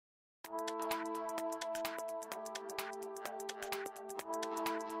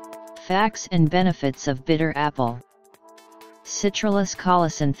Facts and benefits of bitter apple. Citrullus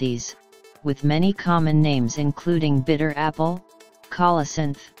colocynthis, with many common names including bitter apple,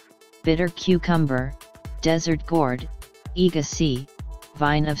 colocynth, bitter cucumber, desert gourd, egusi,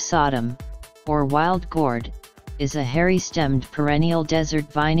 vine of Sodom, or wild gourd, is a hairy-stemmed perennial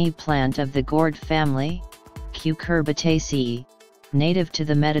desert viny plant of the gourd family, Cucurbitaceae, native to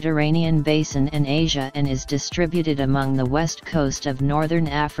the Mediterranean Basin and Asia, and is distributed among the west coast of northern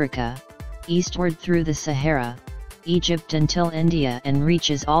Africa, eastward through the Sahara, Egypt until India, and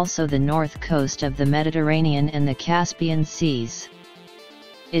reaches also the north coast of the Mediterranean and the Caspian seas.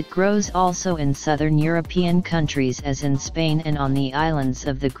 It grows also in southern European countries as in Spain and on the islands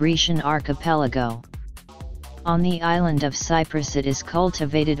of the Grecian archipelago. On the island of Cyprus it is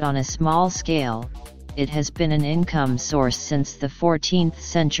cultivated on a small scale. It has been an income source since the 14th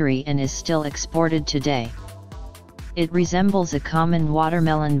century and is still exported today. It resembles a common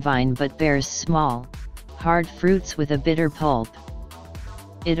watermelon vine but bears small, hard fruits with a bitter pulp.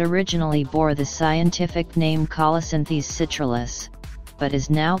 It originally bore the scientific name Colocynthis citrullus, but is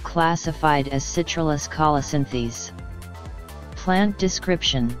now classified as Citrullus colocynthis. Plant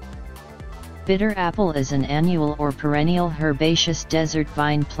description. Bitter apple is an annual or perennial herbaceous desert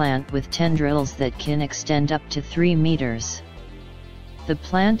vine plant with tendrils that can extend up to 3 meters. The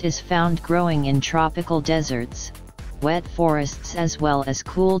plant is found growing in tropical deserts, wet forests as well as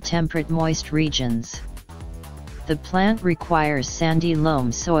cool temperate moist regions. The plant requires sandy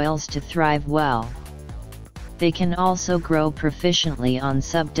loam soils to thrive well. They can also grow proficiently on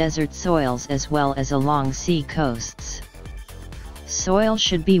sub-desert soils as well as along sea coasts. Soil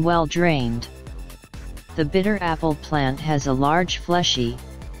should be well drained. The bitter apple plant has a large fleshy,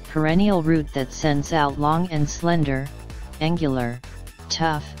 perennial root that sends out long and slender, angular,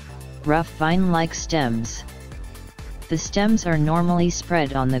 tough, rough vine-like stems. The stems are normally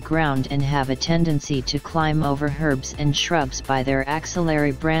spread on the ground and have a tendency to climb over herbs and shrubs by their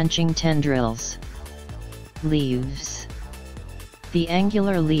axillary branching tendrils. Leaves. The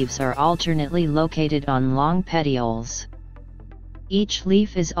angular leaves are alternately located on long petioles. Each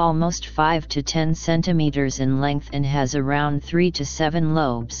leaf is almost 5 to 10 centimeters in length and has around 3 to 7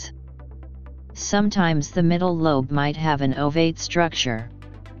 lobes. Sometimes the middle lobe might have an ovate structure.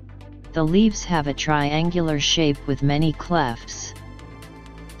 The leaves have a triangular shape with many clefts.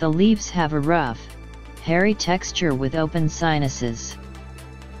 The leaves have a rough, hairy texture with open sinuses.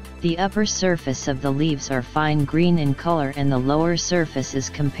 The upper surface of the leaves are fine green in color and the lower surface is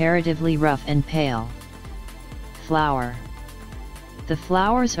comparatively rough and pale. Flower. The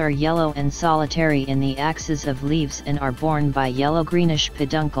flowers are yellow and solitary in the axes of leaves and are borne by yellow-greenish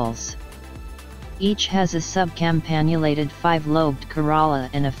peduncles. Each has a subcampanulated 5-lobed corolla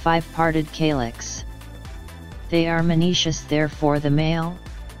and a 5-parted calyx. They are monoecious, therefore the male,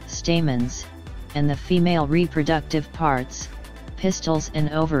 stamens, and the female reproductive parts, pistils and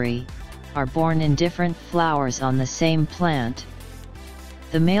ovary, are borne in different flowers on the same plant.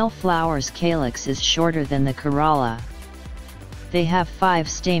 The male flower's calyx is shorter than the corolla. They have 5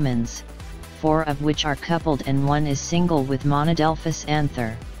 stamens, 4 of which are coupled and 1 is single with monodelphous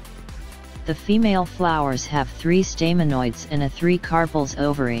anther. The female flowers have 3 stamenoids and a 3 carpels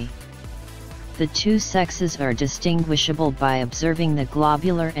ovary. The two sexes are distinguishable by observing the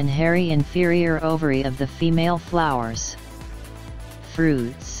globular and hairy inferior ovary of the female flowers.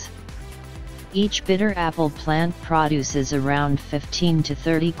 Fruits. Each bitter apple plant produces around 15 to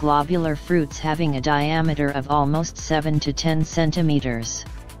 30 globular fruits having a diameter of almost 7 to 10 centimeters.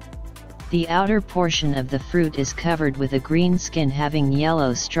 The outer portion of the fruit is covered with a green skin having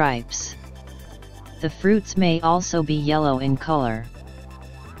yellow stripes. The fruits may also be yellow in color.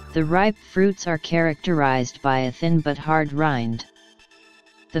 The ripe fruits are characterized by a thin but hard rind.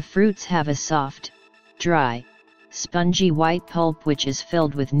 The fruits have a soft, dry, spongy white pulp which is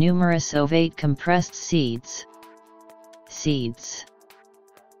filled with numerous ovate compressed seeds. Seeds.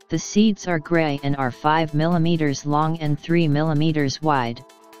 The seeds are gray and are 5 mm long and 3 mm wide,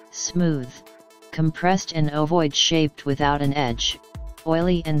 smooth, compressed and ovoid shaped without an edge,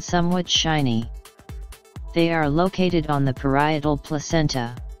 oily and somewhat shiny. They are located on the parietal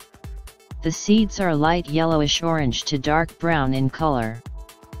placenta. The seeds are light yellowish orange to dark brown in color.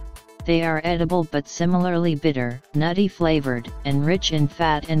 They are edible but similarly bitter, nutty flavored, and rich in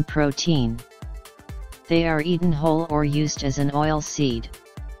fat and protein. They are eaten whole or used as an oil seed.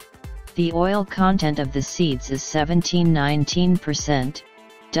 The oil content of the seeds is 17–19%,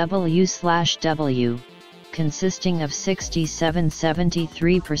 W/W, consisting of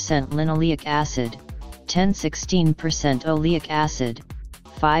 67–73% linoleic acid, 10–16% oleic acid,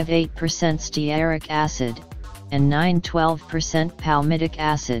 5–8% stearic acid, and 9–12% palmitic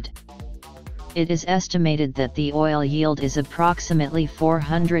acid. It is estimated that the oil yield is approximately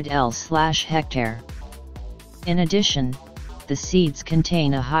 400 L/hectare. In addition, the seeds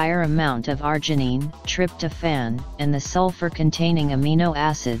contain a higher amount of arginine, tryptophan, and the sulfur-containing amino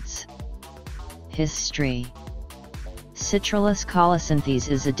acids. History. Citrullus colocynthis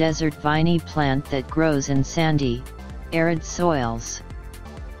is a desert viny plant that grows in sandy, arid soils.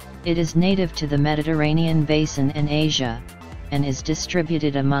 It is native to the Mediterranean Basin and Asia, and is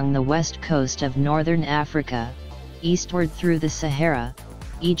distributed among the west coast of northern Africa, eastward through the Sahara,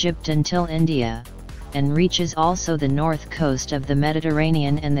 Egypt until India, and reaches also the north coast of the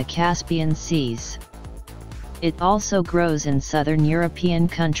Mediterranean and the Caspian seas. It also grows in southern European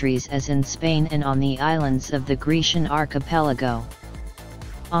countries as in Spain and on the islands of the Grecian archipelago.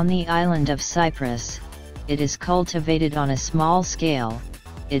 On the island of Cyprus, it is cultivated on a small scale.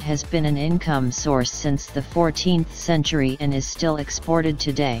 It has been an income source since the 14th century and is still exported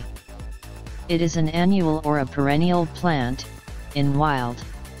today. It is an annual or a perennial plant, in wild,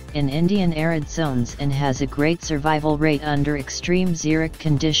 in Indian arid zones, and has a great survival rate under extreme xeric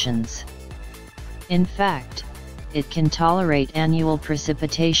conditions. In fact, it can tolerate annual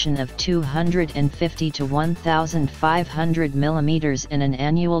precipitation of 250 to 1,500 mm and an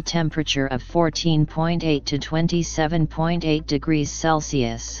annual temperature of 14.8 to 27.8 degrees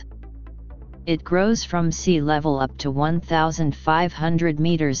Celsius. It grows from sea level up to 1,500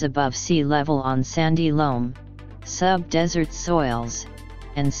 meters above sea level on sandy loam, sub-desert soils,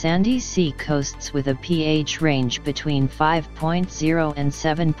 and sandy sea coasts with a pH range between 5.0 and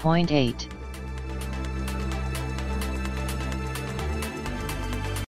 7.8.